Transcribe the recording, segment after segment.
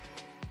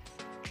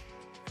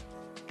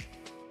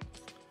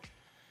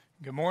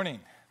Good morning.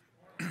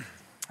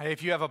 Hey,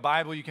 if you have a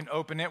Bible, you can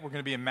open it. We're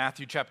going to be in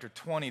Matthew chapter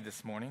 20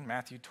 this morning,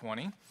 Matthew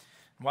 20.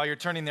 While you're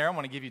turning there, I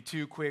want to give you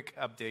two quick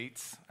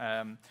updates.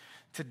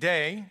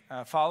 Today,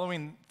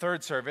 following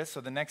third service, so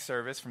the next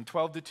service from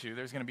 12 to 2,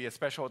 there's going to be a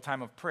special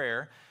time of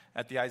prayer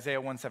at the Isaiah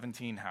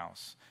 117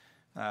 house.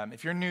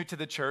 If you're new to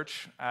the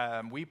church,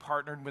 we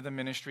partnered with a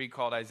ministry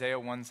called Isaiah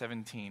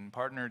 117,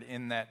 partnered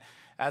in that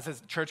as a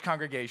church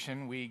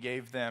congregation, we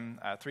gave them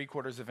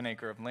 3/4 of an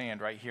acre of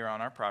land right here on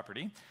our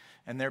property.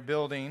 And they're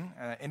building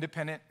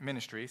independent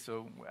ministry.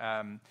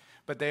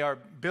 But they are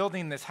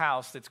building this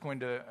house that's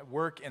going to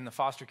work in the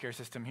foster care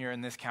system here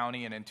in this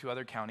county and in 2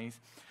 other counties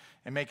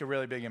and make a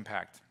really big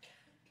impact.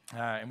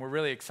 And we're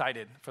really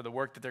excited for the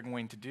work that they're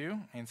going to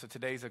do. And so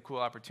today's a cool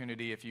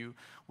opportunity if you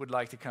would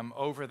like to come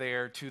over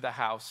there to the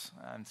house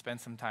and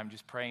spend some time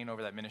just praying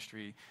over that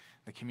ministry,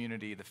 the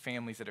community, the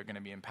families that are going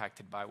to be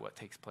impacted by what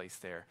takes place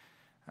there.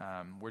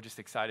 We're just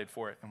excited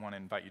for it and want to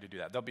invite you to do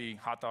that. There'll be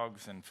hot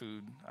dogs and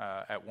food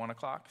at 1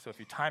 o'clock. So if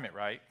you time it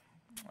right,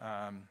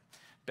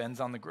 Ben's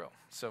on the grill.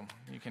 So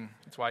you can.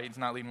 That's why he's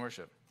not leading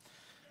worship.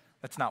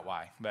 That's not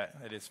why, but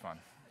it is fun.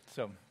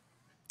 So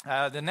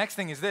the next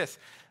thing is this.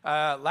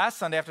 Last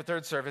Sunday after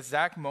third service,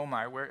 Zach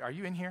Momeyer, where are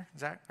you in here?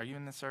 Zach, are you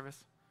in this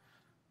service?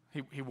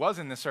 He was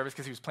in this service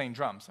because he was playing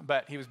drums,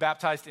 but he was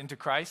baptized into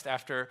Christ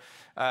after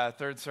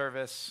third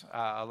service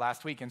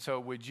last week. And so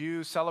would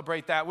you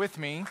celebrate that with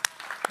me?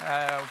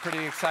 We're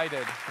pretty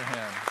excited for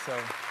him. So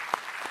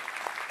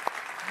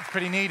it's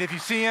pretty neat. If you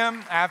see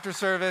him after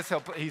service,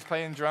 he's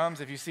playing drums.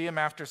 If you see him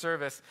after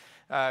service,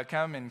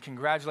 come and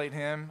congratulate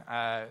him.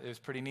 It was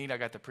pretty neat. I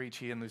got to preach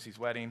he and Lucy's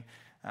wedding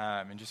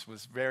and just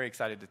was very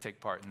excited to take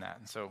part in that.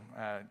 And so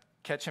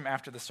catch him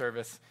after the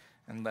service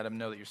and let him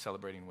know that you're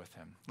celebrating with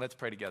him. Let's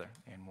pray together,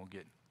 and we'll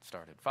get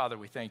started. Father,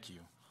 we thank you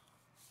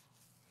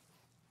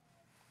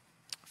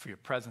for your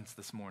presence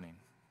this morning.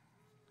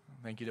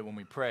 Thank you that when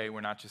we pray,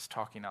 we're not just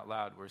talking out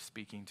loud, we're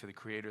speaking to the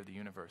creator of the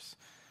universe.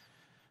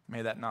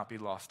 May that not be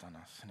lost on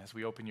us. And as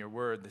we open your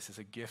word, this is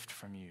a gift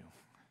from you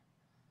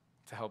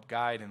to help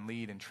guide and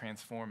lead and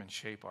transform and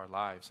shape our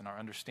lives and our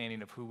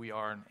understanding of who we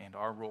are and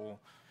our role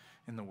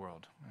in the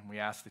world. And we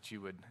ask that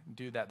you would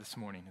do that this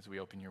morning as we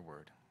open your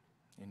word.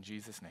 In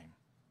Jesus' name.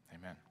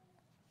 Amen.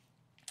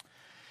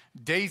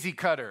 Daisy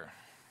Cutter.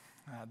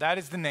 That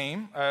is the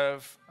name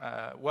of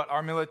what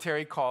our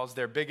military calls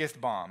their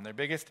biggest bomb, their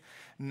biggest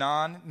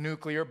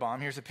non-nuclear bomb.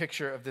 Here's a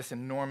picture of this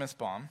enormous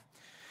bomb.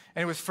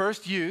 And it was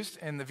first used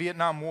in the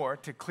Vietnam War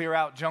to clear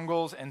out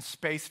jungles and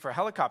space for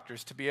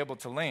helicopters to be able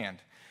to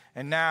land.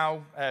 And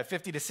now,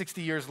 50 to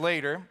 60 years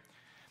later,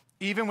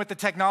 even with the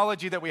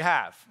technology that we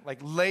have, like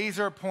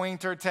laser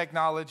pointer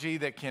technology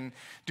that can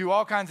do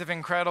all kinds of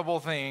incredible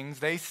things,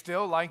 they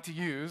still like to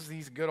use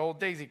these good old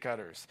daisy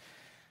cutters.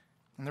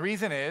 And the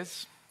reason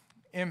is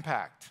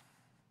impact.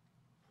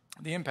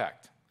 The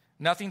impact.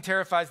 Nothing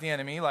terrifies the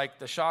enemy like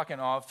the shock and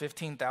awe of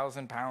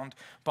 15,000-pound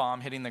bomb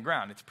hitting the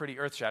ground. It's pretty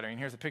earth-shattering.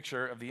 Here's a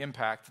picture of the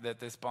impact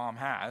that this bomb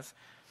has.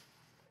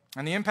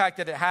 And the impact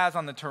that it has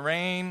on the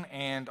terrain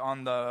and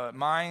on the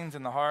minds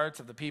and the hearts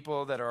of the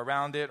people that are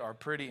around it are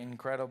pretty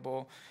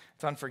incredible.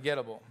 It's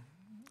unforgettable.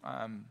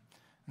 And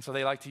so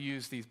they like to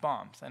use these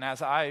bombs. And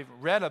as I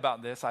read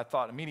about this, I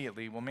thought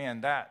immediately, well,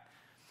 man, that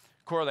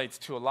correlates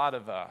to a lot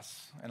of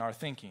us and our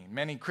thinking.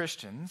 Many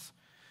Christians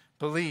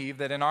believe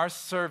that in our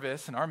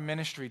service and our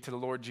ministry to the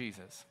Lord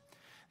Jesus,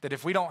 that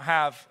if we don't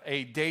have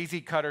a daisy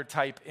cutter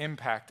type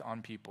impact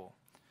on people,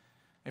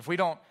 if we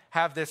don't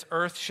have this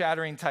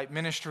earth-shattering type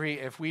ministry,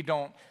 if we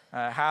don't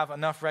have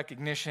enough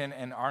recognition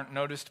and aren't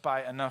noticed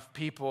by enough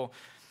people,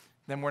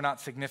 then we're not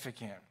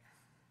significant.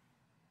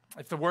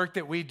 If the work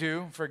that we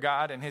do for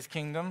God and his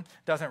kingdom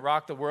doesn't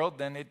rock the world,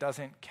 then it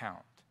doesn't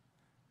count.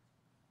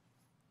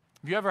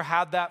 Have you ever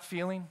had that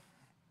feeling?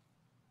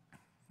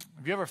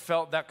 Have you ever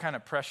felt that kind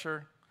of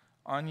pressure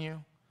on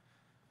you?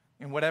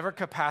 In whatever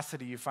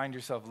capacity you find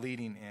yourself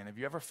leading in, have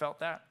you ever felt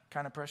that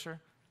kind of pressure?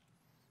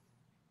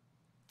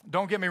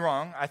 Don't get me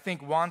wrong, I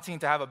think wanting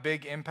to have a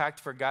big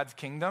impact for God's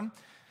kingdom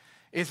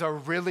is a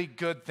really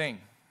good thing.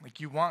 Like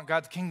you want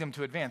God's kingdom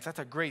to advance, that's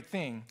a great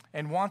thing.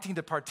 And wanting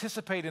to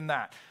participate in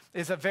that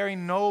is a very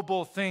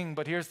noble thing,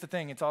 but here's the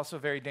thing, it's also a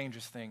very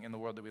dangerous thing in the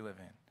world that we live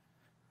in.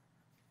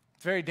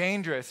 It's very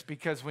dangerous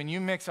because when you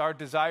mix our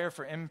desire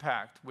for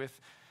impact with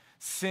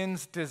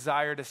sin's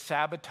desire to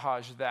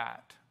sabotage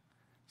that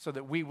so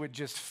that we would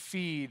just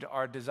feed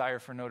our desire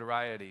for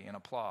notoriety and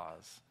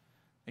applause,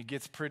 it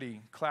gets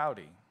pretty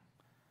cloudy.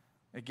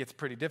 It gets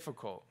pretty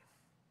difficult.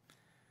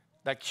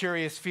 That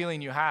curious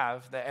feeling you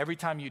have that every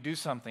time you do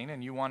something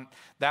and you want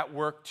that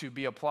work to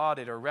be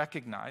applauded or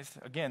recognized,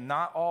 again,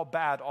 not all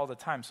bad all the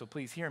time, so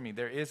please hear me.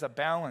 There is a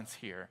balance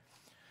here.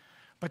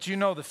 But you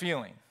know the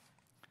feeling.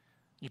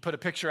 You put a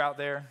picture out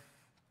there,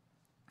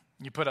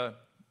 you put an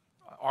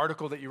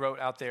article that you wrote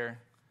out there,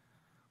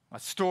 a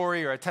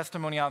story or a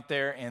testimony out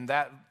there, and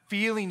that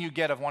feeling you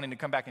get of wanting to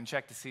come back and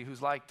check to see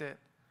who's liked it,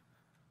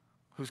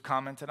 who's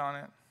commented on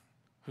it,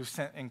 who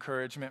sent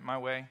encouragement my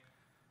way.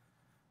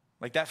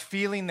 Like that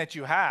feeling that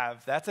you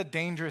have, that's a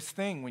dangerous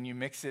thing when you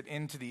mix it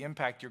into the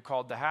impact you're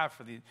called to have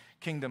for the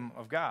kingdom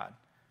of God.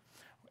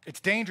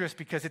 It's dangerous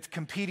because it's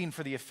competing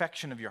for the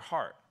affection of your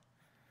heart.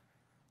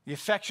 The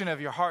affection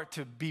of your heart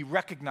to be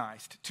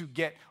recognized, to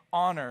get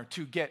honor,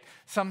 to get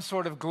some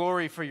sort of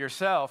glory for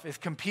yourself is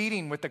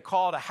competing with the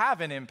call to have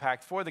an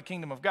impact for the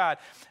kingdom of God.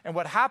 And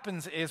what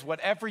happens is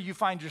whatever you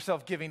find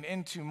yourself giving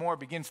into more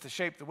begins to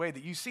shape the way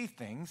that you see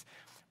things,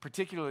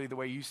 particularly the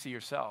way you see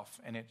yourself,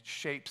 and it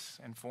shapes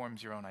and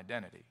forms your own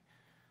identity,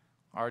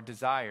 our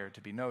desire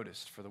to be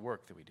noticed for the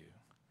work that we do.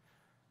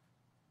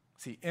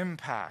 See,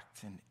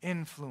 impact and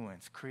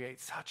influence create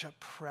such a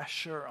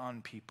pressure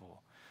on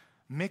people.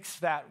 Mix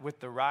that with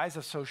the rise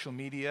of social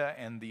media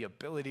and the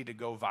ability to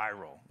go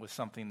viral with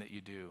something that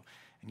you do,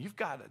 and you've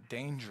got a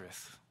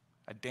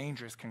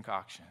dangerous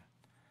concoction.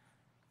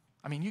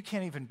 I mean, you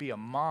can't even be a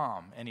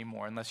mom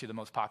anymore unless you're the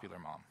most popular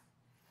mom,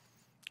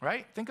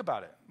 right? Think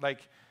about it.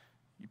 Like,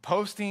 you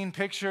posting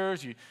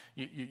pictures,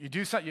 you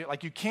do something,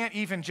 like you can't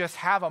even just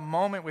have a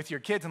moment with your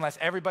kids unless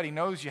everybody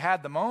knows you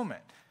had the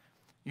moment.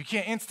 You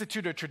can't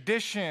institute a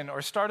tradition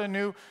or start a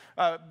new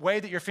way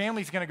that your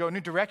family's going to go, a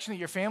new direction that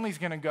your family's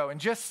going to go, and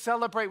just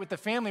celebrate with the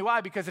family. Why?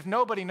 Because if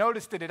nobody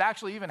noticed it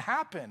actually even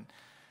happened.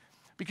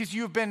 Because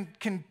you've been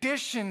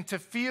conditioned to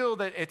feel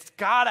that it's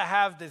got to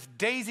have this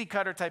daisy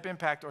cutter type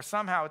impact, or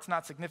somehow it's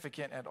not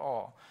significant at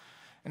all.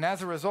 And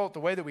as a result, the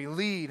way that we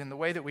lead and the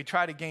way that we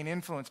try to gain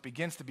influence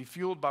begins to be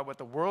fueled by what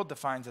the world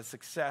defines as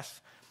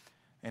success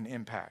and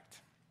impact.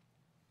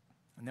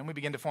 And then we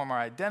begin to form our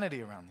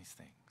identity around these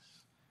things.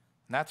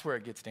 And that's where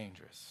it gets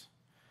dangerous.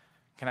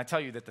 Can I tell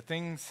you that the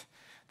things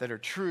that are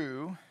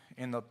true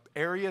in the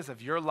areas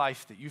of your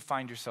life that you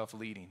find yourself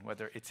leading,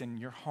 whether it's in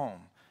your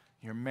home,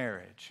 your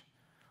marriage,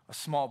 a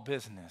small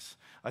business,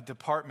 a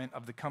department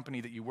of the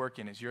company that you work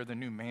in as you're the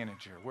new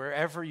manager,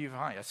 wherever you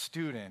find a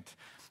student,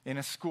 in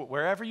a school,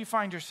 wherever you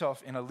find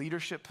yourself in a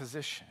leadership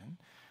position,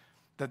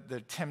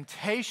 the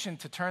temptation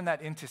to turn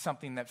that into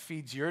something that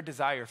feeds your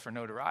desire for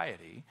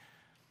notoriety,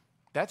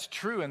 that's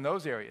true in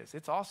those areas.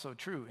 It's also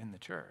true in the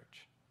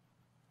church.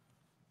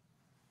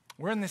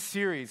 We're in this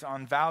series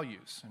on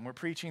values, and we're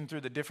preaching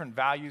through the different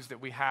values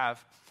that we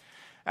have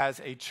as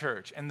a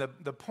church. And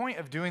the point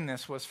of doing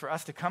this was for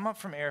us to come up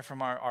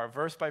from our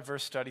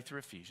verse-by-verse study through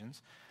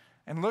Ephesians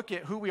and look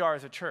at who we are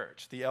as a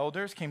church. The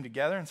elders came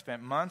together and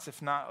spent months,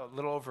 if not a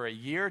little over a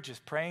year,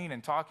 just praying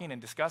and talking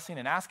and discussing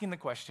and asking the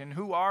question,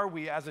 who are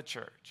we as a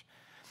church?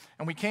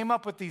 And we came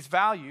up with these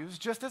values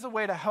just as a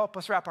way to help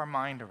us wrap our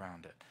mind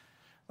around it.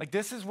 Like,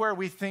 this is where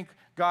we think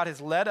God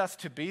has led us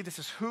to be. This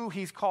is who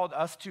he's called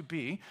us to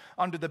be.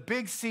 Under the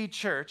Big C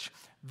church,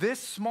 this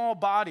small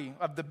body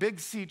of the Big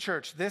C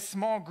church, this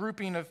small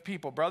grouping of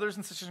people, brothers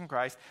and sisters in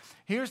Christ,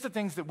 here's the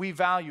things that we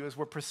value as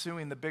we're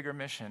pursuing the bigger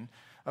mission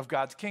of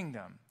God's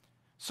kingdom.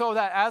 So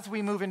that as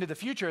we move into the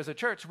future as a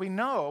church, we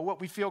know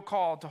what we feel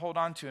called to hold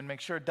on to and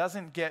make sure it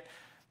doesn't get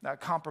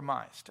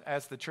compromised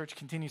as the church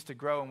continues to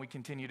grow and we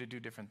continue to do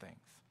different things.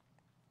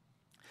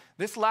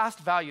 This last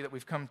value that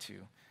we've come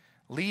to,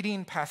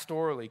 leading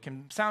pastorally,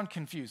 can sound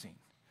confusing.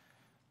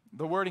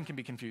 The wording can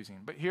be confusing,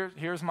 but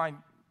here's my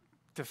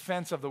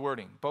defense of the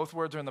wording. Both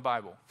words are in the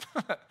Bible.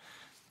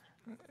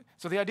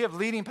 So the idea of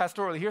leading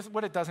pastorally, here's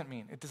what it doesn't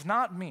mean. It does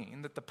not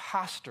mean that the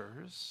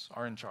pastors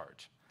are in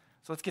charge.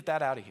 So let's get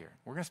that out of here.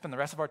 We're going to spend the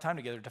rest of our time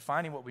together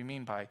defining what we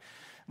mean by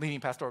leading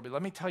pastorally. But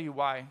let me tell you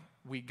why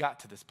we got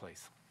to this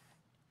place.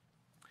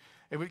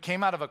 It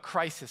came out of a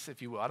crisis,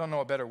 if you will. I don't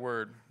know a better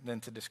word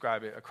than to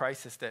describe it. A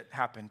crisis that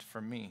happened for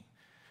me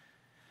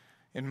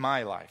in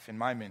my life, in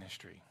my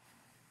ministry.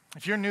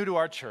 If you're new to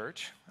our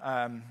church,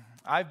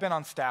 I've been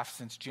on staff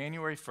since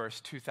January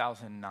 1st,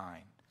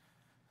 2009.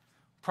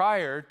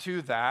 Prior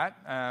to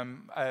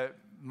that,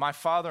 my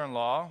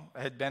father-in-law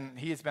has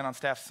been on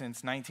staff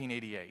since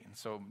 1988. And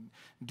so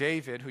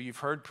David, who you've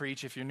heard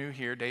preach, if you're new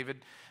here, David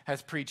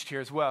has preached here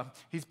as well.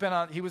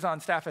 He was on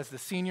staff as the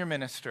senior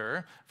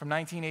minister from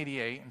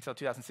 1988 until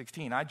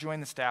 2016. I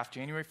joined the staff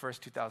January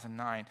 1st,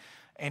 2009.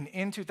 And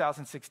in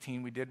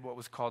 2016, we did what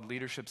was called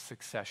leadership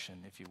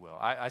succession, if you will.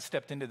 I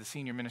stepped into the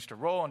senior minister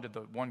role under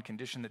the one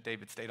condition that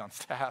David stayed on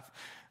staff.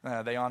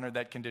 They honored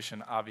that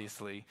condition,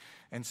 obviously.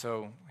 And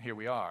so here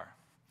we are.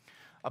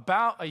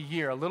 About a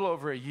year, a little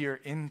over a year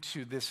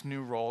into this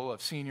new role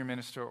of senior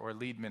minister or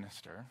lead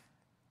minister,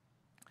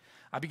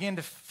 I began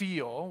to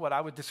feel what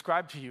I would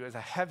describe to you as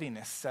a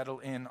heaviness settle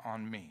in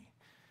on me.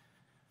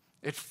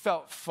 It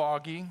felt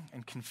foggy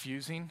and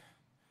confusing.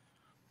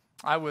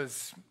 I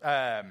was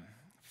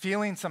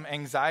feeling some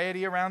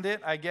anxiety around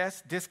it, I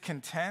guess,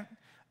 discontent,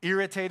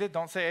 irritated,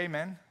 don't say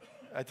amen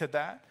to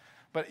that,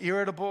 but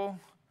irritable,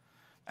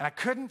 and I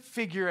couldn't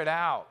figure it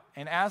out.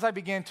 And as I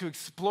began to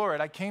explore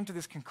it, I came to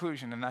this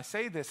conclusion, and I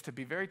say this to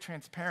be very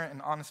transparent and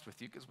honest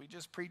with you, because we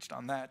just preached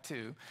on that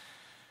too.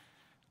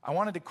 I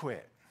wanted to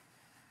quit.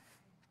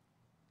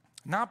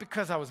 Not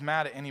because I was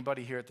mad at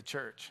anybody here at the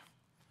church,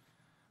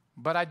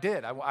 but I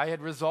did. I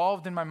had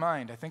resolved in my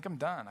mind, I think I'm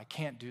done. I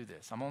can't do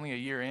this. I'm only a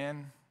year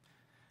in,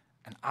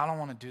 and I don't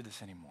want to do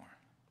this anymore.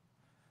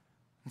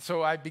 And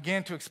so I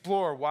began to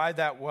explore why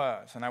that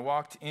was. And I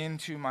walked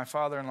into my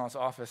father-in-law's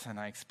office and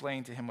I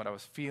explained to him what I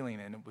was feeling.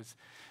 And it was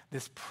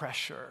this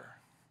pressure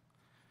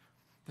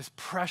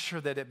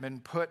that had been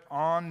put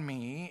on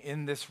me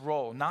in this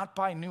role, not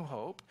by New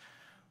Hope,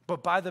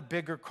 but by the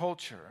bigger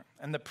culture,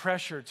 and the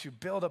pressure to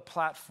build a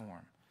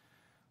platform,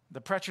 the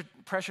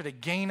pressure to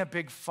gain a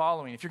big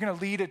following. If you're going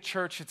to lead a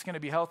church that's going to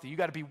be healthy, you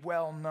got to be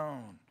well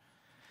known.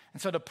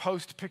 And so to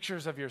post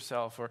pictures of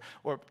yourself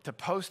or to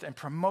post and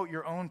promote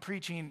your own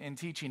preaching and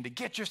teaching, to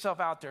get yourself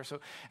out there.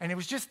 And it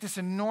was just this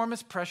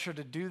enormous pressure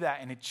to do that,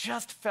 and it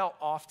just felt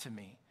off to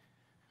me.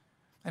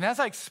 And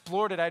as I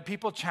explored it, I had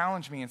people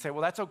challenge me and say,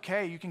 well, that's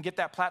okay. You can get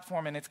that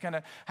platform and it's going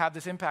to have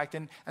this impact.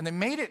 And they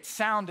made it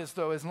sound as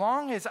though as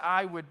long as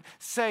I would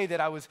say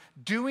that I was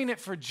doing it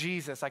for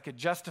Jesus, I could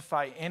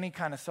justify any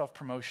kind of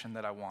self-promotion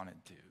that I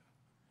wanted to.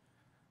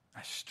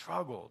 I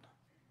struggled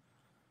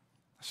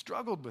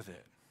with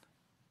it.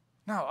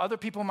 Now, other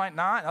people might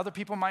not. Other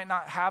people might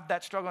not have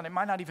that struggle, and it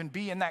might not even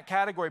be in that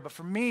category. But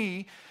for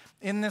me,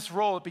 in this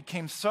role, it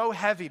became so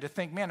heavy to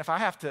think, man, if I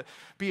have to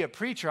be a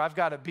preacher, I've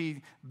got to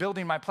be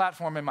building my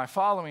platform and my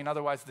following.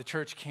 Otherwise, the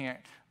church can't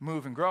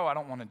move and grow. I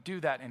don't want to do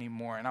that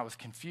anymore. And I was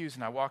confused,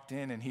 and I walked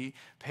in, and he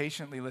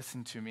patiently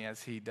listened to me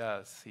as he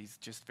does. He's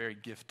just very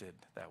gifted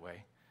that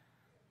way.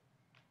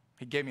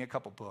 He gave me a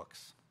couple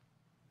books.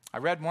 I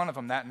read one of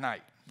them that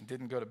night and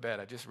didn't go to bed.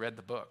 I just read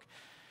the book.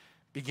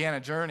 Began a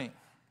journey.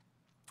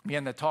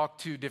 Began to talk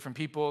to different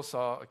people,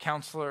 saw a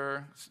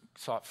counselor,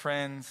 sought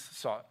friends,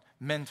 sought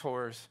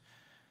mentors,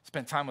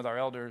 spent time with our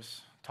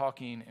elders,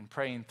 talking and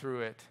praying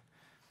through it.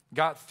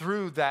 Got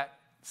through that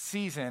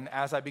season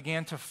as I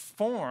began to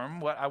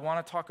form what I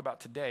want to talk about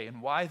today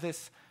and why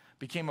this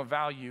became a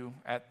value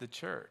at the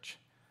church.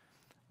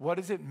 What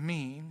does it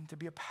mean to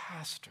be a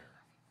pastor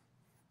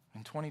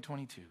in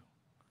 2022?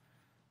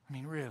 I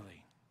mean,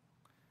 really,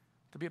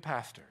 to be a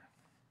pastor.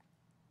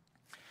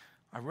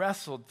 I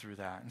wrestled through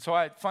that. And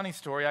so funny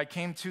story, I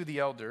came to the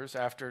elders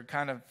after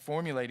kind of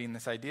formulating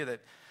this idea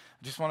that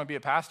I just want to be a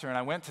pastor. And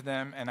I went to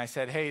them and I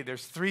said, hey,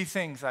 there's 3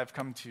 things I've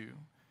come to.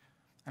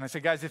 And I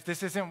said, guys, if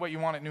this isn't what you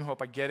want at New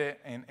Hope, I get it.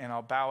 And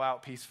I'll bow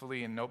out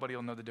peacefully and nobody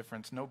will know the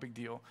difference. No big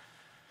deal.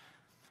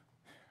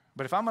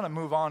 But if I'm going to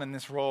move on in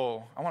this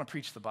role, I want to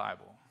preach the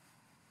Bible.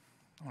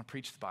 I want to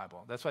preach the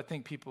Bible. That's what I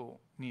think people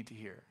need to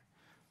hear.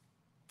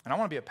 And I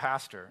want to be a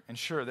pastor. And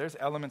sure, there's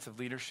elements of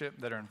leadership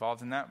that are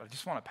involved in that, but I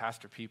just want to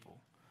pastor people.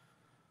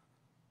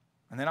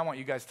 And then I want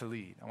you guys to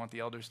lead. I want the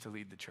elders to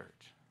lead the church.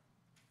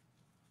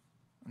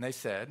 And they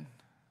said,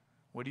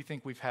 what do you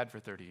think we've had for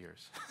 30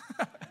 years?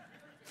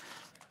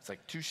 It's like,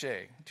 touche,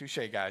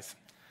 guys.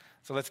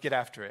 So let's get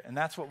after it. And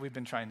that's what we've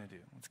been trying to do.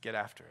 Let's get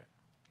after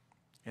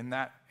it in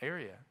that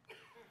area.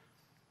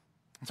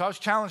 And so I was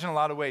challenged in a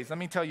lot of ways. Let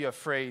me tell you a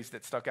phrase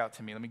that stuck out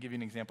to me. Let me give you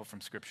an example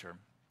from Scripture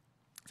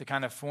to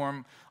kind of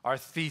form our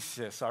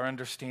thesis, our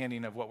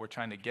understanding of what we're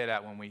trying to get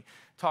at when we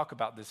talk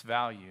about this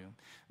value.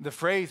 The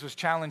phrase was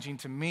challenging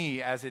to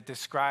me as it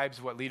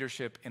describes what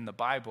leadership in the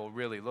Bible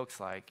really looks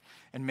like.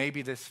 And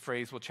maybe this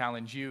phrase will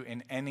challenge you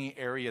in any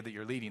area that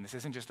you're leading. This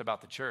isn't just about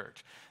the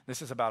church.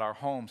 This is about our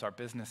homes, our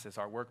businesses,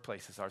 our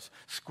workplaces, our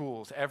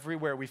schools.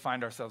 Everywhere we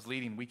find ourselves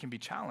leading, we can be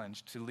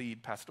challenged to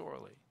lead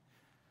pastorally.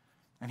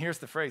 And here's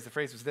the phrase. The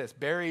phrase was this: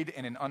 buried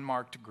in an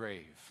unmarked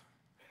grave.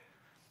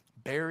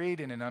 Buried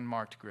in an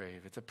unmarked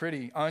grave. It's a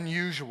pretty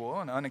unusual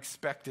and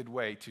unexpected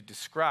way to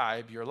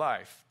describe your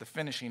life, the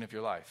finishing of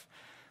your life.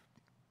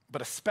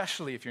 But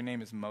especially if your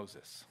name is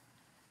Moses.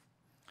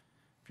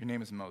 If your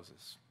name is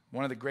Moses,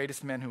 one of the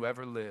greatest men who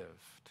ever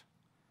lived.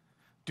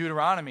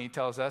 Deuteronomy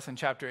tells us in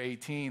chapter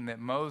 18 that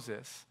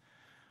Moses,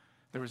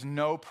 there was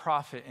no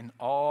prophet in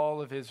all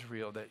of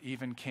Israel that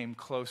even came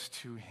close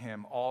to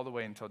him all the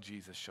way until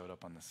Jesus showed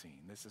up on the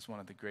scene. This is one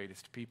of the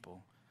greatest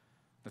people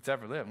that's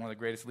ever lived, one of the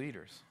greatest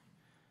leaders.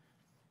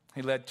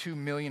 He led 2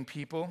 million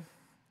people,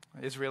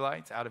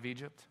 Israelites, out of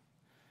Egypt.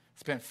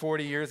 Spent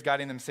 40 years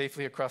guiding them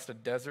safely across the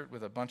desert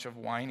with a bunch of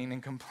whining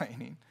and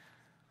complaining.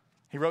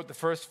 He wrote the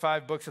first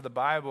 5 books of the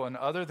Bible, and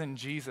other than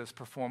Jesus,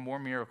 performed more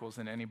miracles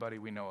than anybody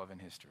we know of in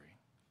history.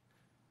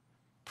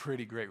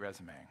 Pretty great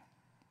resume.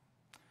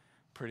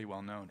 Pretty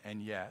well known.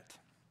 And yet,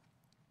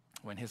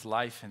 when his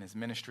life and his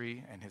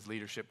ministry and his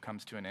leadership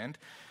comes to an end,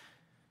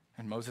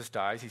 and Moses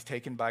dies, he's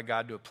taken by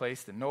God to a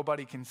place that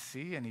nobody can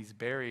see, and he's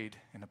buried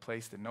in a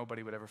place that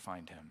nobody would ever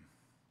find him.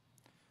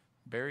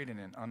 Buried in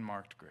an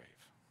unmarked grave.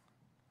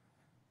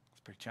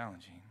 It's pretty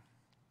challenging.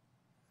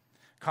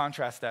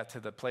 Contrast that to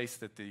the place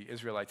that the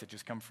Israelites had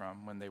just come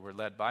from when they were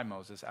led by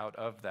Moses out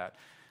of that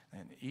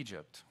in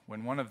Egypt.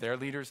 When one of their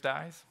leaders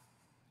dies,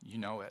 you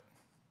know it,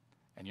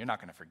 and you're not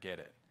going to forget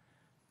it.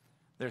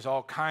 There's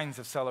all kinds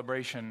of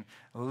celebration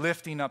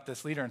lifting up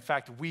this leader. In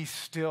fact, we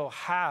still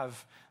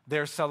have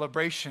their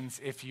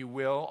celebrations, if you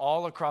will,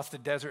 all across the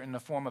desert in the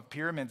form of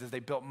pyramids as they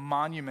built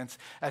monuments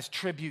as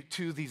tribute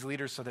to these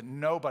leaders so that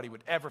nobody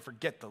would ever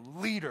forget the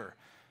leader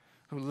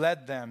who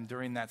led them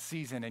during that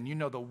season. And you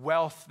know the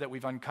wealth that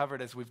we've uncovered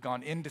as we've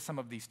gone into some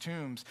of these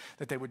tombs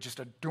that they would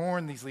just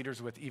adorn these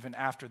leaders with even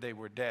after they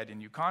were dead.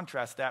 And you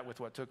contrast that with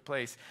what took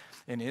place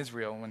in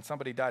Israel. When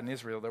somebody died in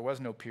Israel, there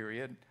was no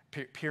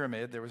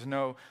pyramid. There was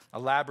no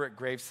elaborate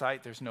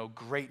gravesite. There's no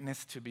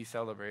greatness to be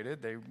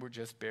celebrated. They were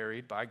just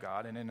buried by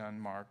God in an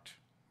unmarked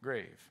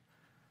grave.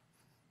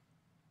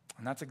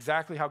 And that's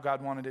exactly how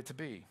God wanted it to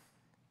be.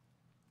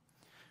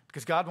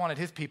 Because God wanted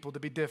his people to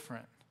be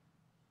different.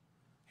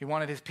 He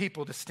wanted his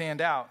people to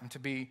stand out and to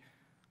be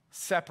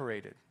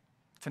separated,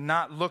 to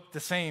not look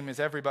the same as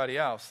everybody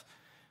else.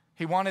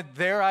 He wanted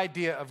their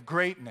idea of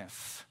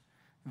greatness,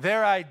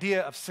 their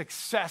idea of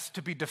success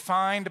to be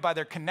defined by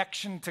their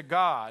connection to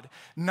God,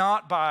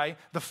 not by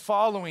the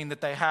following that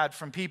they had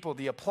from people,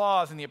 the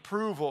applause and the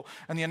approval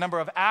and the number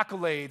of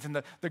accolades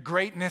and the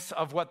greatness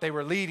of what they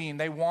were leading.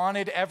 They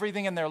wanted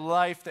everything in their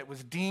life that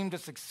was deemed a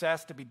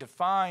success to be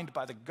defined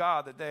by the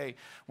God that they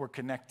were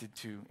connected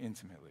to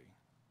intimately.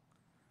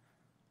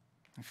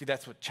 And see,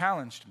 that's what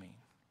challenged me.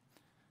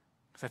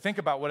 Because I think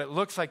about what it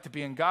looks like to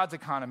be in God's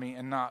economy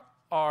and not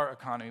our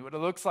economy, what it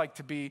looks like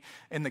to be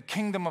in the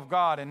kingdom of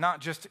God and not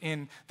just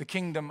in the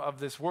kingdom of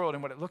this world,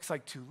 and what it looks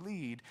like to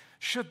lead.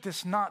 Should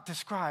this not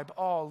describe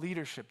all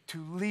leadership?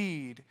 To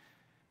lead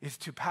is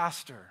to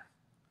pastor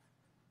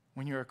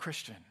when you're a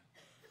Christian.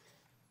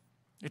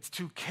 It's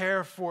to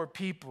care for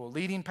people.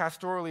 Leading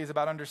pastorally is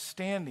about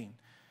understanding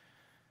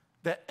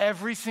that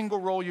every single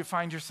role you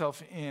find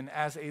yourself in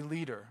as a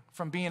leader,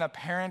 from being a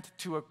parent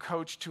to a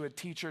coach to a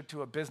teacher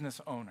to a business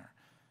owner,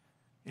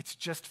 it's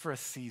just for a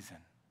season.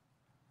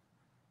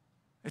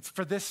 It's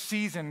for this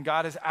season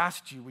God has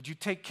asked you, would you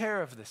take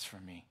care of this for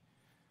me?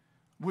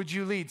 Would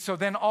you lead? So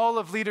then all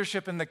of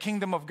leadership in the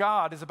kingdom of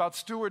God is about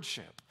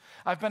stewardship.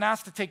 I've been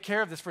asked to take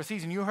care of this for a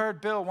season. You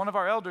heard Bill, one of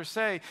our elders,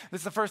 say,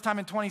 this is the first time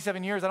in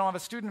 27 years I don't have a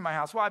student in my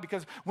house. Why?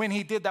 Because when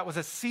he did, that was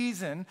a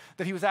season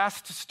that he was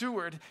asked to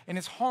steward in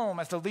his home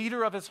as the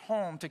leader of his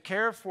home, to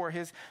care for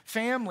his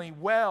family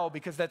well,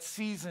 because that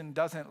season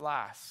doesn't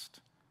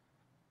last.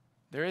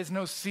 There is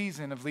no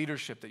season of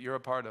leadership that you're a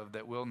part of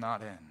that will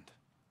not end.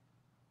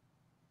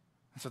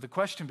 And so the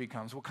question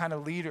becomes, what kind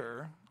of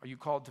leader are you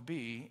called to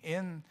be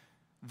in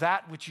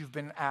that which you've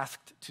been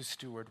asked to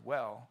steward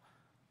well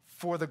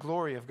for the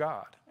glory of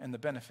God and the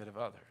benefit of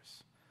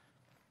others?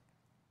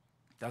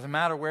 Doesn't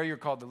matter where you're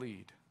called to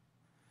lead,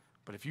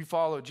 but if you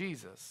follow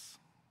Jesus,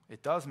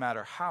 it does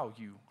matter how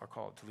you are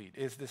called to lead.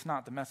 Is this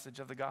not the message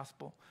of the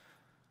gospel?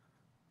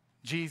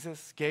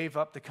 Jesus gave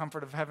up the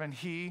comfort of heaven.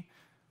 He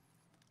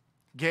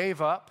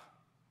gave up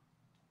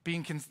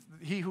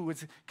he who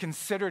was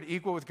considered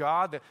equal with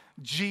God, that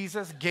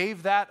Jesus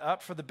gave that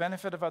up for the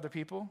benefit of other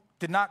people,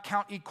 did not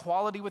count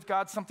equality with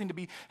God something to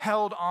be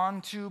held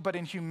on to, but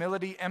in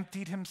humility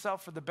emptied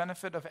himself for the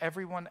benefit of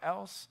everyone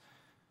else.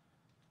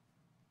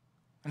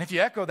 And if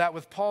you echo that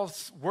with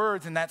Paul's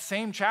words in that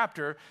same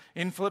chapter,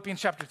 in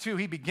Philippians chapter 2,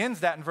 he begins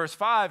that in verse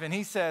 5, and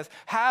he says,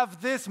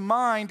 have this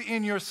mind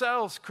in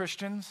yourselves,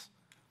 Christians.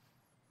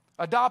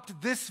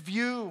 Adopt this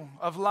view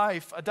of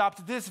life.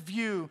 Adopt this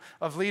view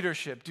of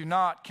leadership. Do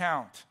not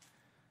count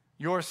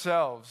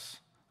yourselves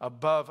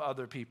above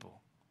other people,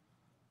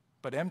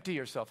 but empty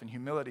yourself in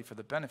humility for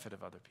the benefit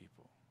of other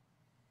people.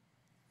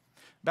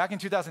 Back in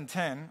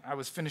 2010, I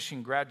was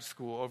finishing grad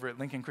school over at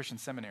Lincoln Christian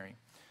Seminary.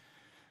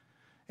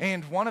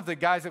 And one of the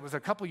guys that was a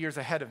couple years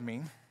ahead of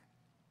me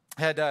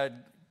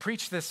had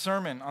preached this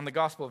sermon on the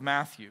Gospel of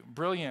Matthew.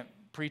 Brilliant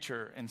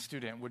preacher and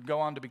student, would go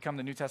on to become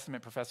the New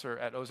Testament professor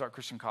at Ozark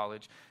Christian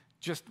College.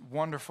 Just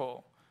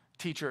wonderful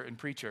teacher and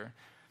preacher.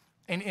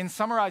 And in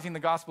summarizing the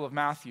Gospel of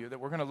Matthew, that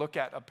we're going to look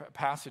at a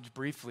passage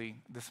briefly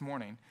this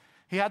morning,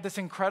 he had this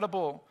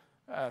incredible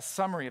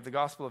summary of the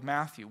Gospel of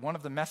Matthew, one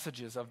of the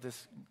messages of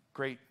this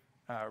great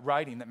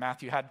writing that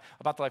Matthew had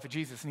about the life of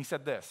Jesus. And he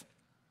said this.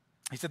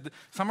 He said,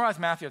 summarize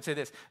Matthew, I'd say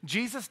this: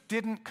 Jesus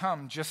didn't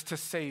come just to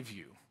save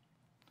you.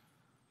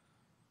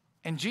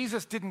 And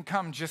Jesus didn't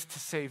come just to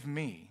save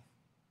me.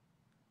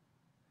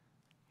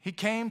 He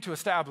came to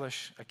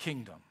establish a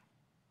kingdom.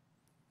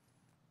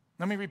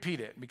 Let me repeat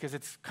it because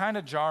it's kind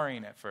of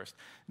jarring at first.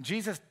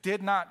 Jesus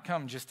did not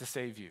come just to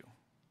save you.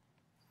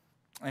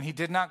 And he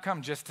did not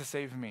come just to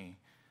save me.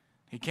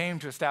 He came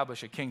to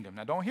establish a kingdom.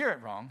 Now don't hear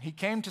it wrong. He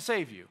came to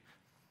save you.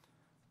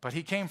 But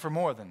he came for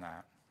more than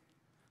that.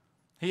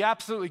 He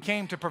absolutely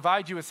came to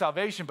provide you with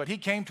salvation, but he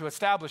came to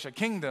establish a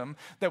kingdom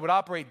that would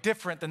operate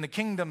different than the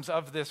kingdoms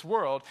of this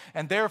world.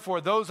 And therefore,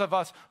 those of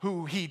us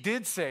who he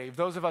did save,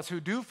 those of us who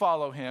do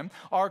follow him,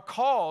 are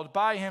called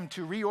by him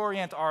to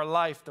reorient our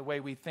life, the way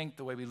we think,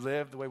 the way we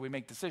live, the way we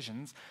make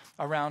decisions,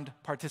 around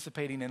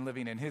participating and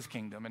living in his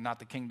kingdom and not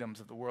the kingdoms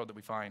of the world that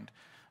we find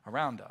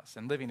around us.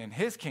 And living in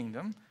his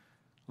kingdom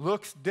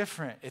looks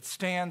different. It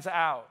stands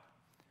out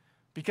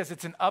because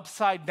it's an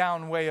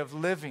upside-down way of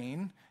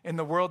living in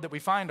the world that we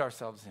find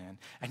ourselves in.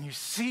 And you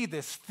see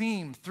this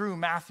theme through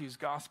Matthew's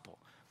gospel.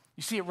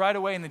 You see it right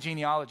away in the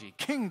genealogy.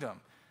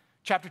 Kingdom,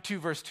 chapter 2,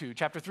 verse 2.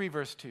 Chapter 3,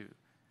 verse 2.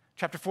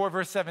 Chapter 4,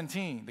 verse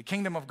 17. The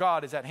kingdom of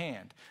God is at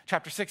hand.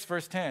 Chapter 6,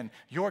 verse 10.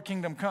 Your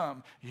kingdom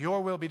come.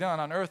 Your will be done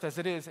on earth as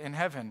it is in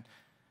heaven.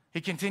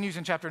 He continues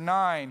in chapter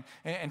 9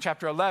 and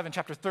chapter 11,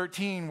 chapter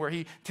 13, where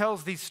he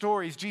tells these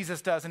stories,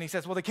 Jesus does, and he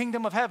says, well, the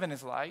kingdom of heaven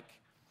is like.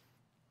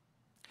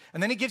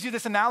 And then he gives you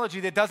this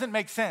analogy that doesn't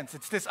make sense.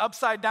 It's this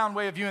upside down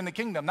way of viewing the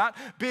kingdom, not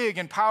big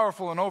and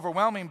powerful and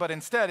overwhelming, but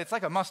instead it's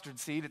like a mustard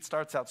seed. It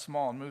starts out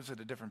small and moves at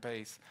a different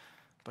pace,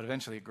 but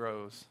eventually it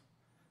grows.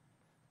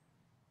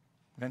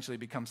 Eventually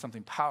it becomes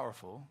something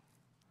powerful.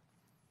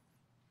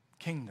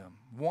 Kingdom.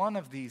 One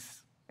of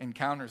these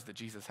encounters that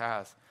Jesus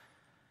has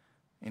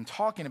in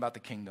talking about the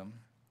kingdom,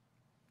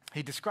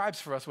 he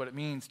describes for us what it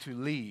means to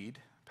lead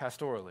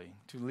pastorally,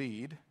 to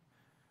lead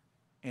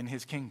in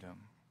his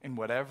kingdom, in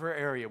whatever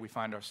area we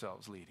find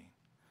ourselves leading.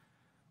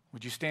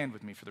 Would you stand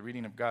with me for the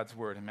reading of God's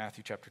word in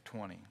Matthew chapter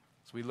 20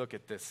 as we look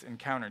at this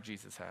encounter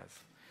Jesus has?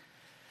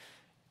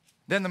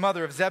 Then the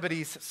mother of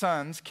Zebedee's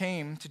sons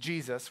came to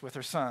Jesus with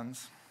her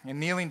sons, and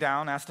kneeling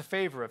down, asked a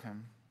favor of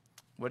him.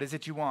 What is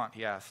it you want?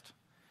 He asked.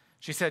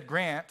 She said,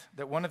 grant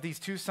that one of these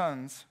two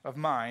sons of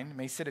mine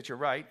may sit at your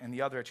right and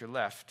the other at your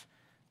left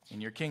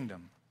in your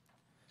kingdom.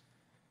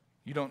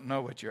 You don't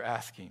know what you're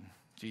asking,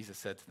 Jesus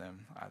said to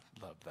them. I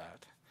love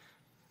that.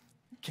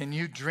 Can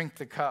you drink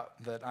the cup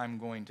that I'm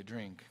going to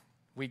drink?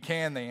 We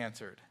can, they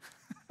answered.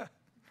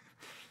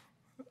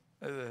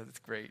 That's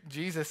great.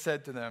 Jesus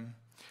said to them,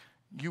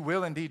 you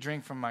will indeed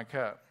drink from my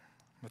cup,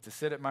 but to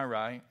sit at my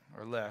right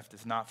or left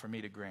is not for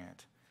me to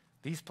grant.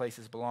 These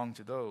places belong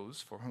to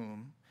those for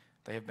whom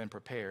they have been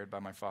prepared by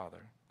my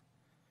Father.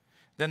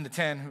 Then the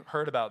 10 who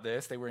heard about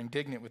this, they were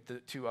indignant with the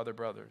two other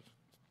brothers.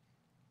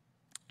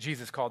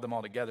 Jesus called them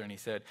all together and he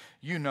said,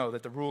 you know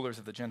that the rulers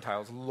of the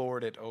Gentiles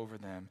lord it over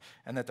them,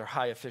 and that their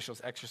high officials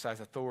exercise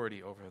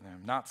authority over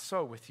them. Not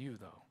so with you,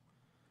 though.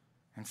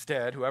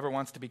 Instead, whoever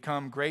wants to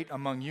become great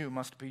among you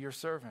must be your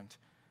servant,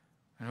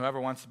 and whoever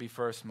wants to be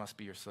first must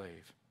be your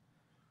slave.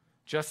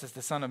 Just as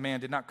the Son of Man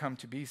did not come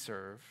to be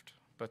served,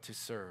 but to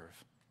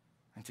serve,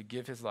 and to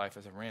give his life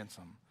as a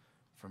ransom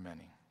for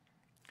many.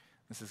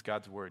 This is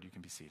God's word. You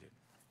can be seated.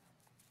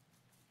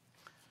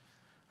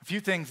 A few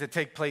things that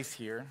take place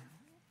here.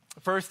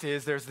 First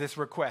is there's this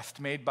request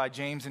made by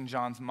James and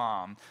John's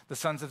mom, the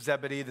sons of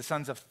Zebedee, the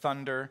sons of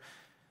thunder.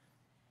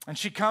 And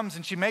she comes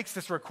and she makes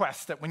this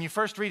request that when you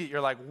first read it,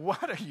 you're like,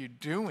 what are you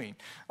doing?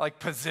 Like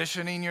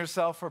positioning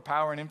yourself for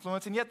power and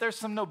influence. And yet there's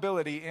some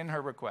nobility in her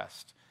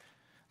request.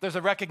 There's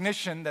a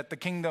recognition that the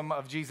kingdom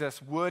of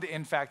Jesus would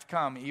in fact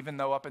come, even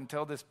though up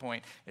until this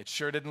point, it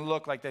sure didn't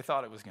look like they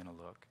thought it was going to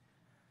look.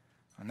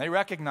 And they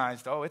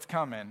recognized, oh, it's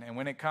coming, and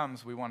when it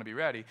comes, we want to be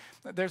ready.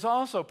 There's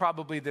also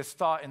probably this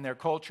thought in their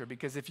culture,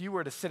 because if you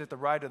were to sit at the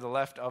right or the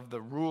left of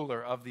the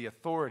ruler, of the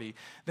authority,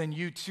 then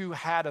you too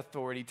had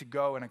authority to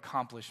go and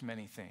accomplish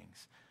many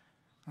things.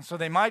 And so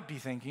they might be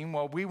thinking,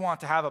 well, we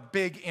want to have a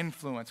big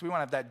influence. We want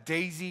to have that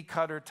daisy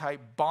cutter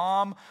type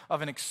bomb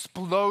of an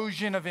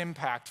explosion of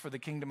impact for the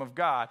kingdom of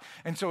God.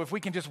 And so if we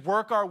can just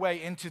work our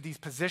way into these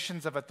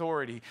positions of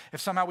authority,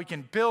 if somehow we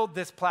can build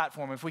this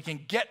platform, if we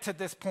can get to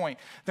this point,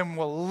 then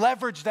we'll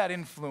leverage that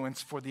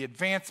influence for the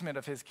advancement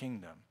of his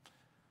kingdom.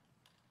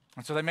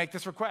 And so they make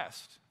this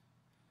request.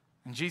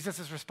 And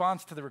Jesus'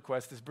 response to the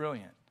request is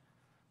brilliant.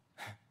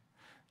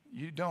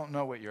 You don't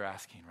know what you're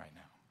asking right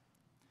now.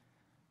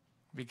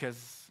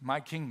 Because my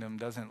kingdom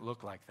doesn't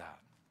look like that.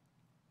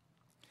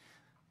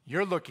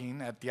 You're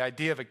looking at the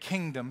idea of a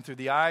kingdom through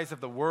the eyes of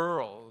the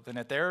world, and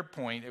at their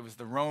point, it was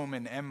the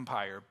Roman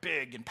Empire,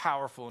 big and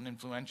powerful and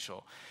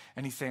influential.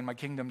 And he's saying, my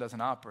kingdom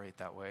doesn't operate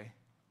that way.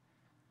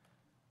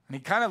 And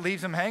he kind of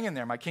leaves them hanging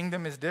there. My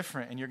kingdom is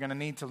different, and you're going to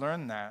need to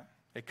learn that.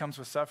 It comes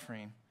with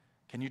suffering.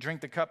 Can you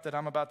drink the cup that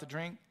I'm about to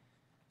drink?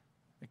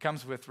 It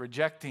comes with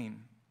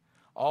rejecting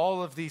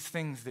all of these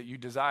things that you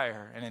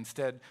desire, and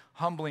instead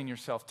humbling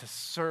yourself to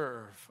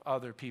serve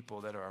other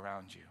people that are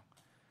around you.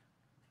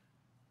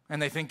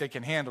 And they think they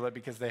can handle it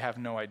because they have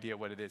no idea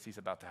what it is he's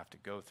about to have to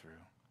go through.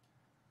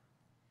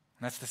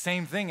 And that's the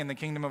same thing in the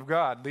kingdom of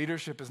God.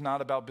 Leadership is not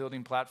about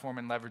building platform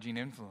and leveraging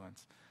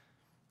influence.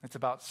 It's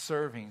about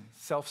serving,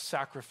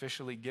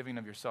 self-sacrificially giving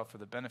of yourself for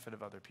the benefit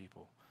of other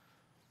people.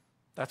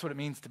 That's what it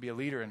means to be a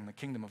leader in the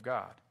kingdom of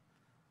God.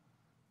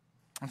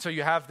 And so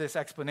you have this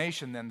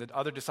explanation then that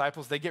other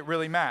disciples, they get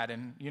really mad.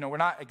 And, we're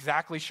not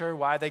exactly sure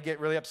why they get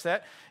really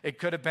upset. It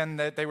could have been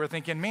that they were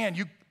thinking, man,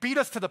 you beat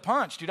us to the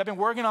punch, dude. I've been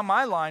working on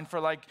my line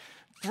for like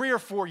 3 or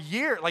 4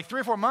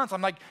 months.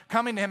 I'm like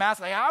coming to him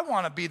asking, I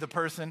want to be the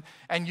person,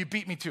 and you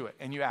beat me to it.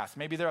 And you ask.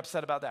 Maybe they're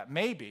upset about that.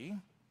 Maybe,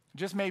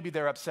 just maybe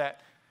they're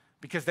upset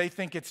because they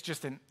think it's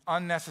just an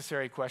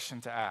unnecessary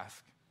question to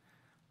ask.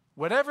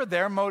 Whatever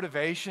their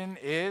motivation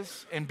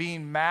is in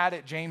being mad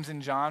at James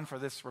and John for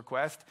this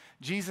request,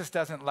 Jesus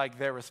doesn't like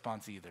their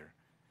response either.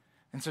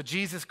 And so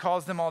Jesus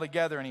calls them all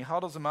together and he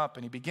huddles them up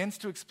and he begins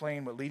to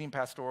explain what leading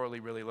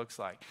pastorally really looks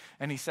like.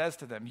 And he says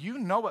to them, you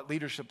know what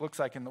leadership looks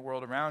like in the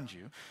world around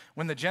you.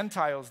 When the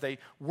Gentiles, they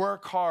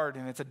work hard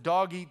and it's a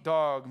dog eat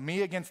dog,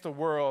 me against the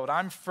world,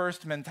 I'm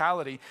first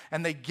mentality.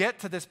 And they get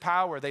to this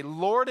power, they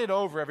lord it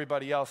over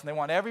everybody else. And they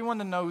want everyone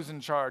to know who's in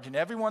charge and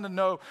everyone to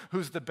know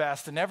who's the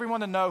best and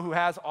everyone to know who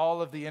has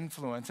all of the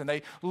influence. And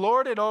they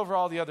lord it over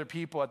all the other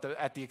people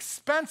at the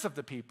expense of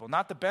the people,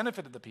 not the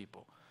benefit of the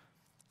people.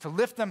 to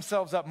lift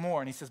themselves up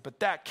more. And he says, but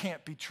that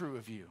can't be true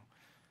of you.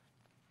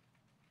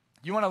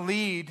 You want to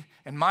lead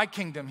in my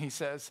kingdom, he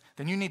says,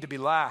 then you need to be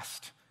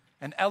last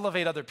and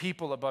elevate other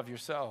people above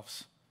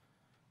yourselves.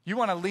 You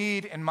want to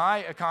lead in my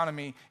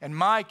economy and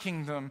my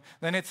kingdom,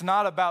 then it's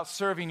not about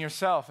serving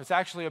yourself. It's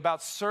actually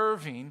about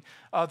serving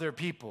other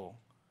people,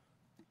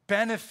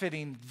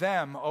 benefiting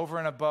them over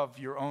and above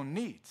your own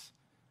needs.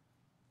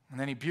 And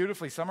then he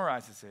beautifully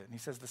summarizes it. And he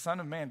says, the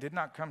Son of Man did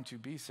not come to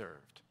be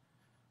served,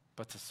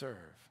 but to serve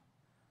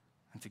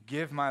and to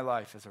give my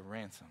life as a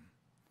ransom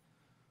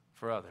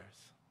for others.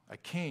 A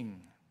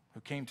king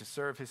who came to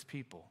serve his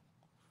people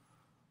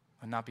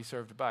and not be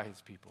served by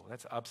his people.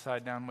 That's an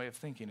upside down way of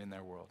thinking in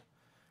their world.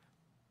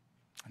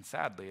 And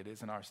sadly, it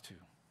is in ours too.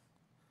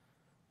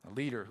 A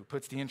leader who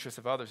puts the interests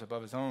of others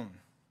above his own.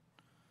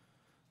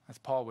 As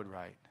Paul would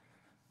write,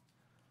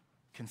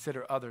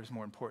 consider others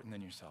more important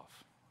than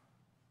yourself.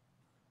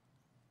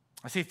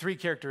 I see three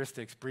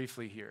characteristics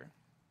briefly here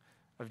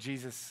of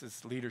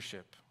Jesus'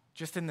 leadership,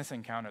 just in this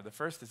encounter. The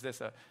first is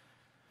this,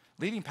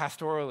 leading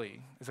pastorally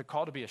is a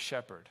call to be a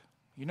shepherd.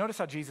 You notice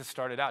how Jesus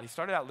started out. He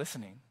started out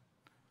listening.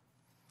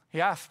 He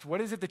asked, what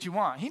is it that you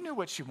want? He knew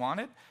what she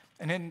wanted.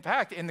 And in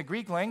fact, in the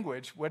Greek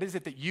language, what is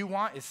it that you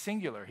want is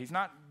singular. He's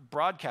not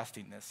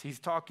broadcasting this. He's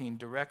talking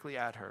directly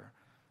at her.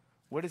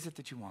 What is it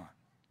that you want?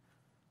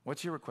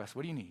 What's your request?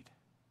 What do you need?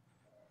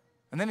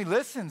 And then he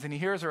listens and he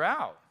hears her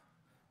out.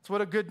 It's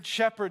what a good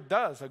shepherd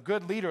does. A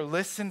good leader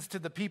listens to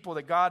the people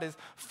that God is,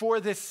 for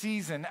this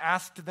season,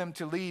 asked them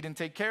to lead and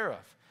take care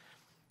of.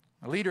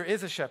 A leader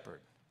is a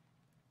shepherd.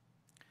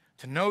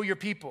 To know your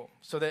people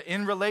so that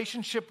in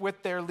relationship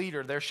with their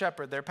leader, their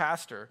shepherd, their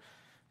pastor,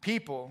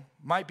 people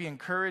might be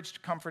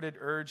encouraged, comforted,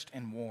 urged,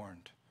 and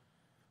warned.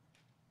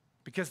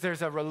 Because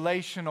there's a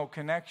relational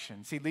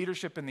connection. See,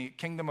 leadership in the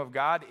kingdom of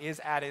God is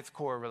at its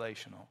core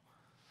relational.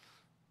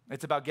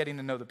 It's about getting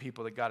to know the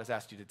people that God has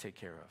asked you to take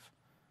care of.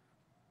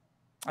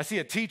 I see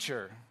a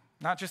teacher,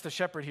 not just a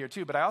shepherd here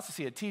too, but I also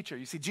see a teacher.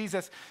 You see,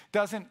 Jesus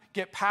doesn't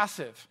get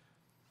passive.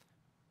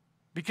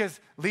 Because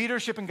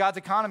leadership in God's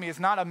economy is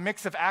not a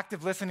mix of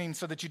active listening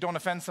so that you don't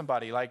offend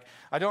somebody. Like,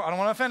 I don't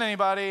want to offend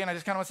anybody, and I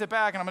just kind of want to sit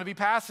back, and I'm going to be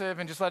passive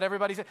and just let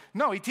everybody say.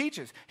 No, he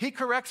teaches. He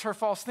corrects her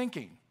false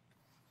thinking.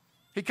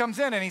 He comes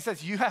in and he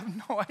says, you have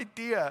no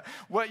idea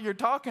what you're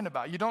talking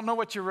about. You don't know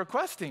what you're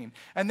requesting.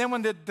 And then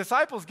when the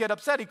disciples get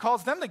upset, he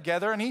calls them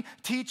together, and he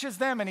teaches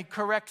them, and he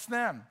corrects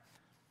them.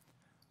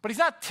 But he's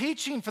not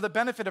teaching for the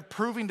benefit of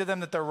proving to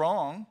them that they're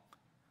wrong.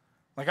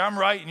 Like, I'm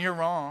right and you're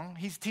wrong.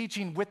 He's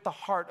teaching with the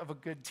heart of a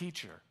good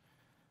teacher.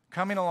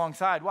 Coming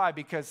alongside. Why?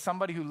 Because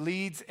somebody who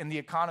leads in the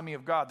economy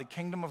of God, the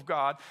kingdom of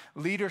God,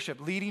 leadership,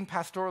 leading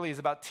pastorally is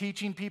about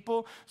teaching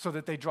people so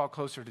that they draw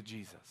closer to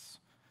Jesus.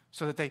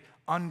 So that they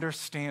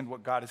understand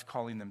what God is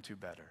calling them to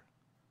better.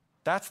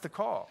 That's the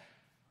call.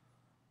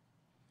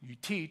 You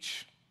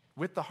teach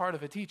with the heart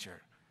of a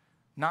teacher,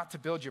 not to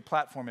build your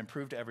platform and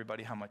prove to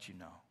everybody how much you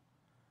know.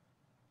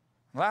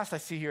 Last I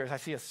see here is I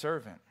see a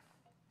servant.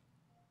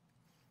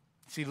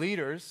 See,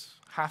 leaders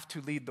have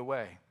to lead the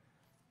way,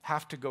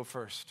 have to go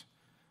first,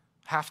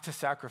 have to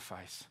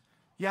sacrifice.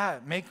 Yeah,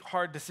 make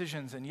hard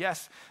decisions. And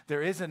yes,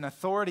 there is an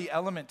authority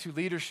element to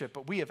leadership,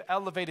 but we have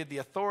elevated the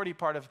authority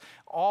part of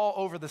all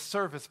over the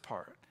service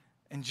part.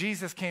 And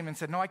Jesus came and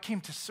said, no, I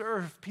came to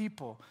serve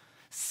people,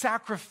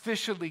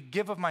 sacrificially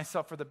give of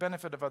myself for the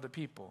benefit of other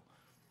people.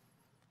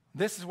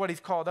 This is what he's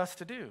called us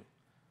to do.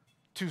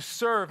 To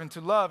serve and to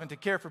love and to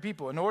care for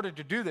people. In order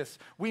to do this,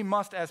 we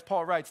must, as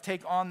Paul writes,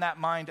 take on that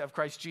mind of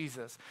Christ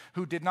Jesus,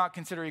 who did not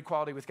consider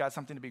equality with God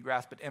something to be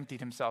grasped, but emptied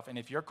himself. And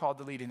if you're called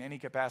to lead in any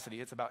capacity,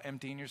 it's about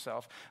emptying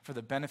yourself for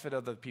the benefit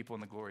of the people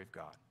and the glory of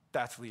God.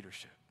 That's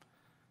leadership.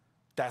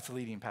 That's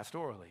leading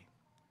pastorally.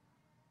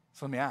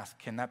 So let me ask,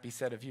 can that be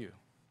said of you?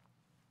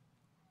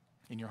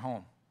 In your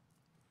home,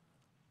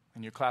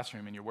 in your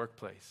classroom, in your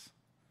workplace?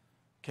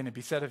 Can it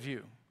be said of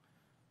you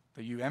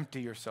that you empty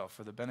yourself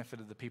for the benefit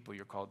of the people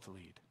you're called to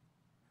lead,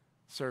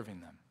 serving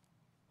them?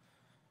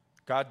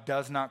 God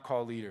does not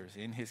call leaders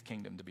in his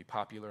kingdom to be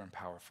popular and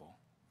powerful.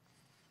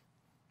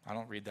 I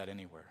don't read that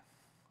anywhere.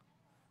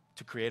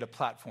 To create a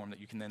platform that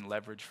you can then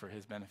leverage for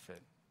his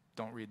benefit.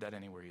 Don't read that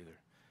anywhere either.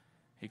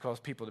 He calls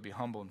people to be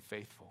humble and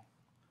faithful,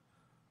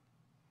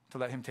 to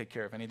let him take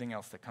care of anything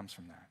else that comes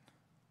from that.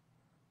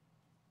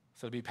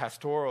 So to be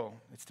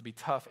pastoral, it's to be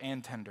tough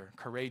and tender,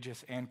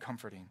 courageous and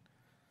comforting.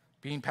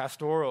 Being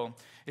pastoral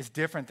is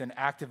different than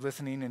active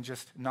listening and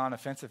just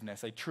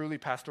non-offensiveness. A truly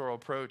pastoral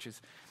approach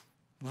is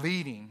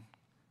leading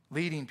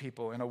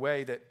people in a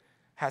way that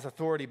has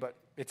authority, but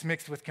it's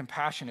mixed with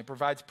compassion. It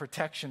provides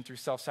protection through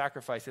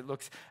self-sacrifice. It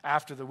looks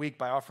after the weak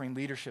by offering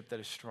leadership that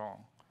is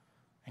strong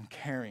and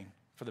caring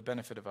for the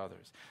benefit of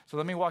others. So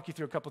let me walk you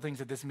through a couple things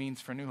that this means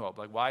for New Hope.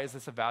 Like, why is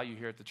this a value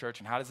here at the church,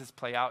 and how does this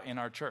play out in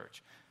our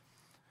church?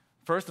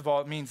 First of all,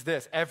 it means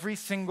this. Every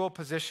single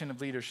position of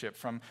leadership,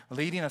 from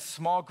leading a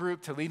small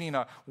group to leading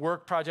a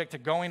work project to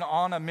going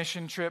on a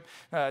mission trip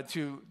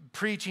to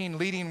preaching,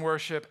 leading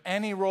worship,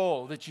 any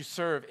role that you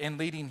serve in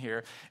leading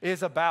here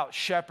is about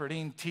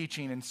shepherding,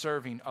 teaching, and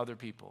serving other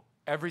people.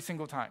 Every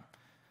single time.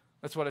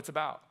 That's what it's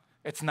about.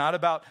 It's not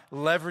about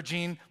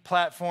leveraging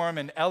platform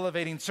and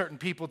elevating certain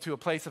people to a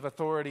place of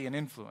authority and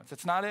influence.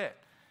 It's not it.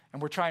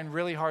 And we're trying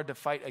really hard to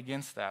fight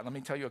against that. Let me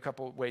tell you a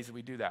couple of ways that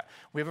we do that.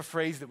 We have a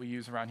phrase that we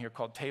use around here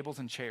called tables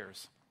and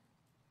chairs.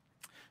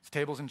 It's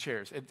tables and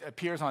chairs. It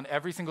appears on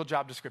every single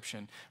job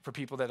description for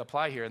people that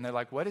apply here. And they're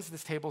like, what is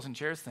this tables and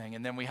chairs thing?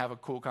 And then we have a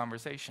cool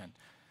conversation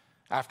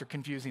after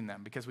confusing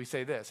them, because we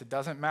say this: it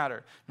doesn't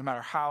matter, no matter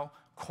how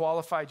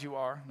qualified you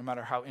are, no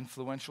matter how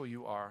influential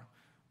you are,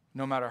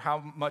 no matter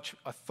how much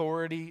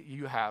authority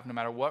you have, no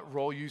matter what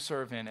role you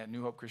serve in at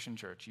New Hope Christian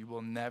Church, you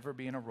will never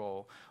be in a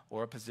role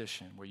or a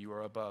position where you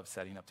are above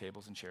setting up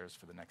tables and chairs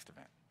for the next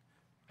event,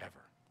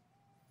 ever.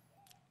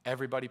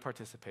 Everybody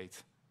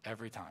participates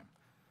every time,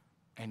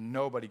 and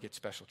nobody gets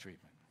special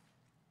treatment.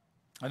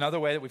 Another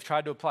way that we've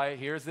tried to apply it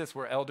here is this: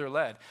 we're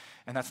elder-led,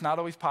 and that's not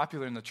always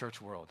popular in the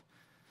church world.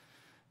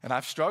 And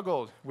I've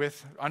struggled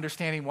with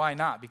understanding why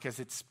not,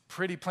 because it's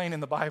pretty plain in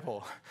the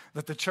Bible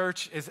that the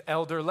church is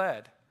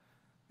elder-led.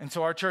 And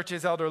so our church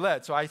is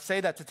elder-led. So I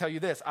say that to tell you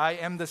this: I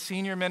am the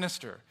senior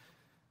minister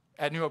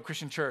at New Hope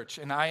Christian Church,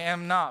 and I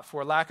am not,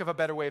 for lack of a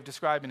better way of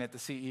describing it, the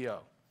CEO.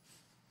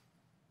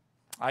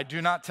 I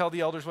do not tell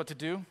the elders what to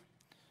do.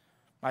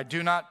 I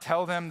do not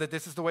tell them that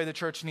this is the way the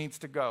church needs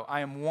to go. I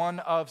am one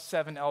of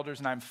 7 elders,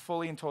 and I'm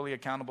fully and totally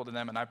accountable to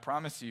them, and I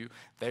promise you,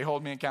 they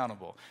hold me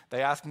accountable.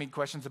 They ask me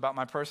questions about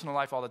my personal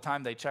life all the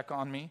time. They check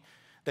on me.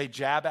 They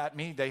jab at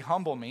me. They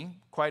humble me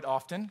quite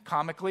often,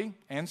 comically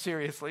and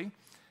seriously.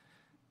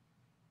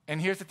 And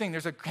here's the thing: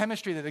 there's a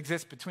chemistry that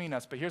exists between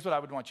us, but here's what I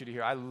would want you to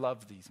hear. I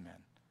love these men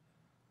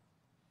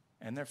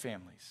and their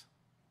families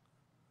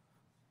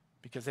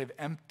because they've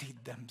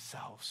emptied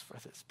themselves for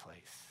this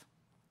place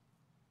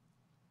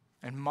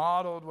and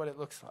modeled what it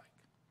looks like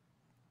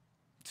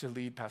to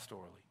lead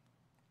pastorally.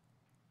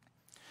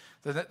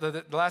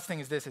 The last thing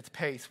is this: it's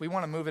pace. We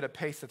want to move at a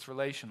pace that's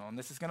relational, and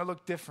this is going to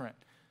look different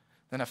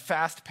than a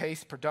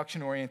fast-paced,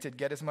 production-oriented,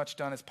 get as much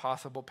done as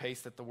possible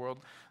pace that the world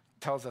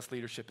tells us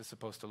leadership is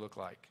supposed to look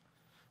like.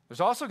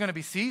 There's also going to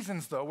be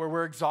seasons, though, where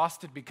we're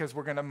exhausted because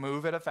we're going to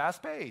move at a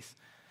fast pace.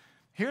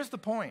 Here's the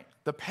point: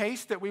 the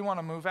pace that we want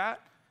to move at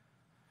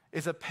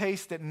is a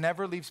pace that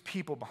never leaves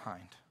people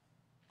behind.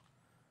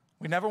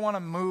 We never want to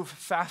move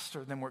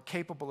faster than we're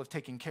capable of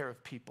taking care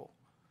of people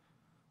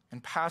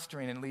and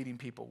pastoring and leading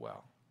people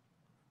well.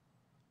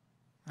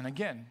 And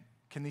again,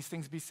 can these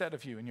things be said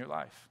of you in your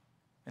life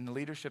and the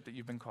leadership that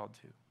you've been called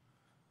to?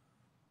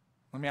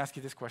 Let me ask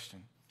you this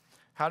question: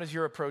 how does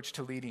your approach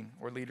to leading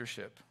or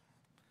leadership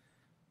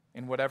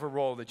in whatever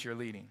role that you're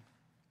leading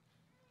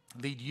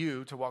lead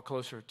you to walk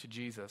closer to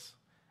Jesus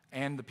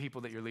and the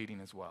people that you're leading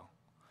as well?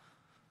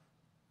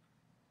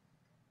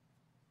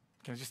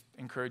 Can I just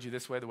encourage you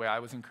this way? The way I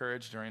was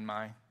encouraged during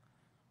my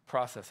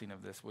processing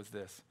of this was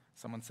this.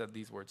 Someone said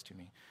these words to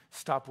me: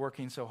 stop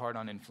working so hard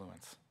on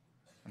influence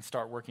and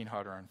start working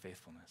harder on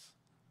faithfulness.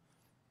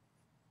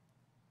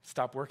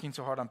 Stop working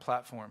so hard on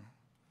platform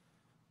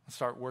and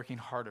start working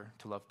harder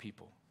to love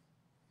people.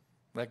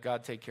 Let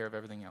God take care of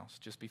everything else.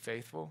 Just be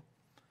faithful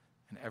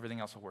and everything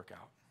else will work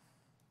out.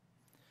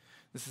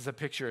 This is a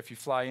picture. If you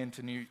fly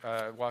into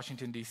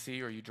Washington,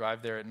 D.C., or you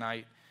drive there at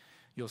night,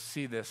 you'll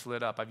see this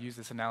lit up. I've used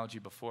this analogy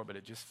before, but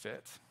it just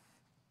fits.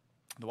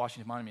 The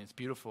Washington Monument is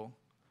beautiful.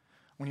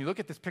 When you look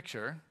at this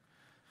picture,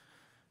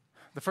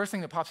 the first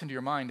thing that pops into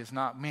your mind is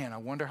not, man, I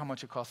wonder how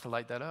much it costs to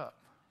light that up.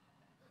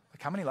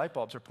 Like, how many light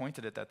bulbs are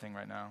pointed at that thing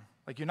right now?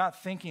 Like, you're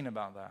not thinking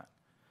about that.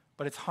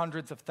 But it's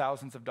hundreds of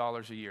thousands of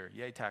dollars a year,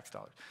 yay, tax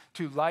dollars,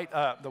 to light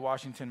up the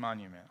Washington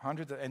Monument.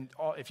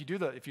 If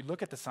you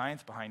look at the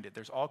science behind it,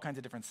 there's all kinds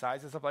of different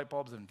sizes of light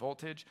bulbs and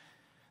voltage.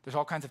 There's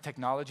all kinds of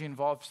technology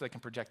involved so they can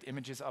project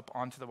images up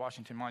onto the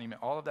Washington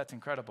Monument. All of that's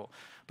incredible.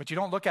 But you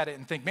don't look at it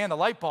and think, man, the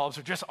light bulbs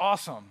are just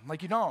awesome.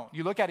 Like, you don't.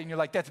 You look at it and you're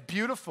like, that's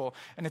beautiful.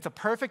 And it's a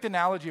perfect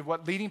analogy of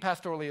what leading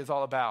pastorally is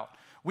all about.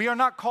 We are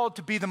not called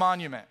to be the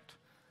monument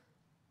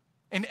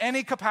in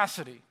any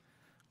capacity.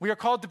 We are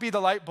called to be the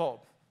light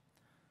bulb.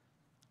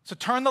 So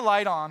turn the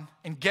light on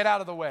and get out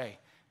of the way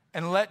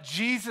and let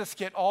Jesus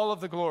get all of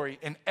the glory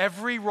in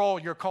every role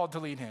you're called to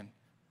lead in.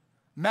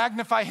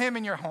 Magnify him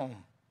in your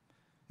home.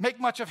 Make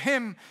much of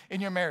him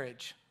in your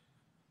marriage.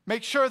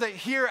 Make sure that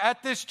here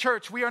at this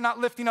church, we are not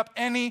lifting up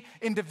any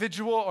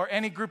individual or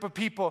any group of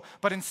people,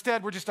 but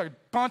instead we're just a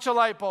bunch of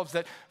light bulbs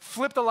that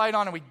flip the light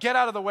on and we get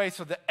out of the way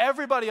so that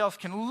everybody else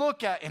can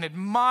look at and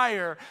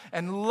admire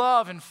and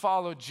love and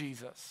follow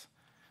Jesus.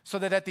 So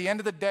that at the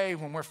end of the day,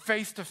 when we're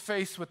face to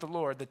face with the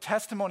Lord, the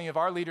testimony of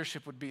our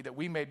leadership would be that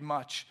we made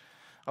much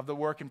of the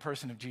work and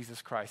person of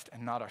Jesus Christ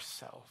and not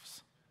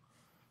ourselves.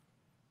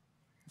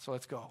 So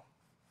let's go.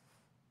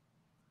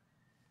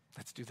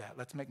 Let's do that.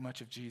 Let's make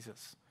much of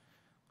Jesus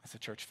as a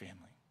church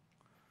family.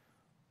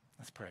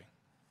 Let's pray.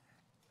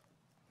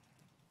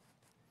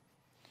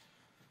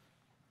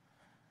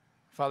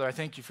 Father, I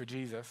thank you for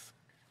Jesus.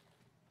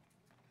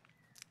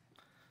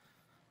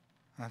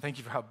 And I thank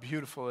you for how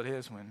beautiful it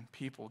is when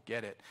people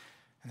get it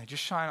and they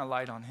just shine a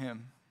light on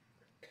him.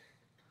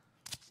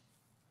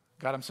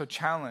 God, I'm so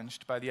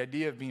challenged by the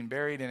idea of being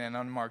buried in an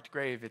unmarked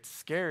grave. It's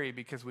scary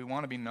because we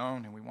want to be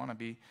known and we want to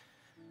be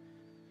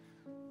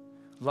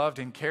loved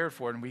and cared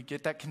for, and we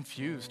get that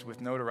confused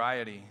with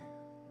notoriety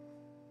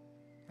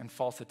and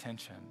false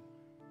attention.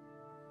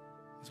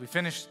 As we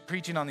finish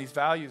preaching on these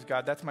values,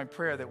 God, that's my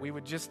prayer, that we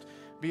would just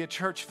be a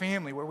church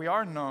family where we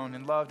are known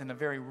and loved in a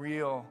very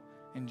real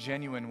and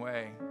genuine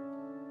way,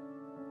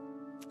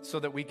 so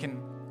that we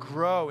can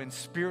grow in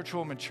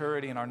spiritual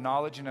maturity in our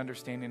knowledge and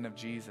understanding of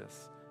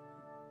Jesus,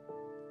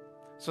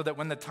 so that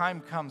when the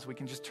time comes, we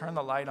can just turn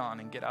the light on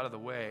and get out of the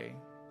way,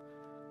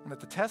 and that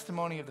the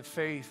testimony of the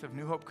faith of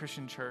New Hope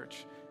Christian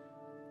Church,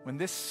 when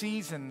this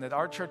season that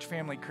our church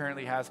family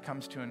currently has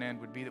comes to an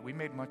end, would be that we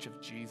made much of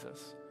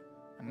Jesus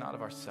and not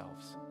of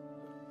ourselves.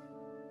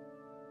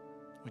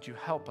 Would you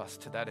help us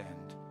to that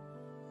end?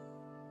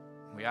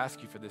 We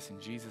ask you for this in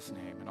Jesus'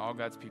 name, and all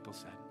God's people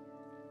said.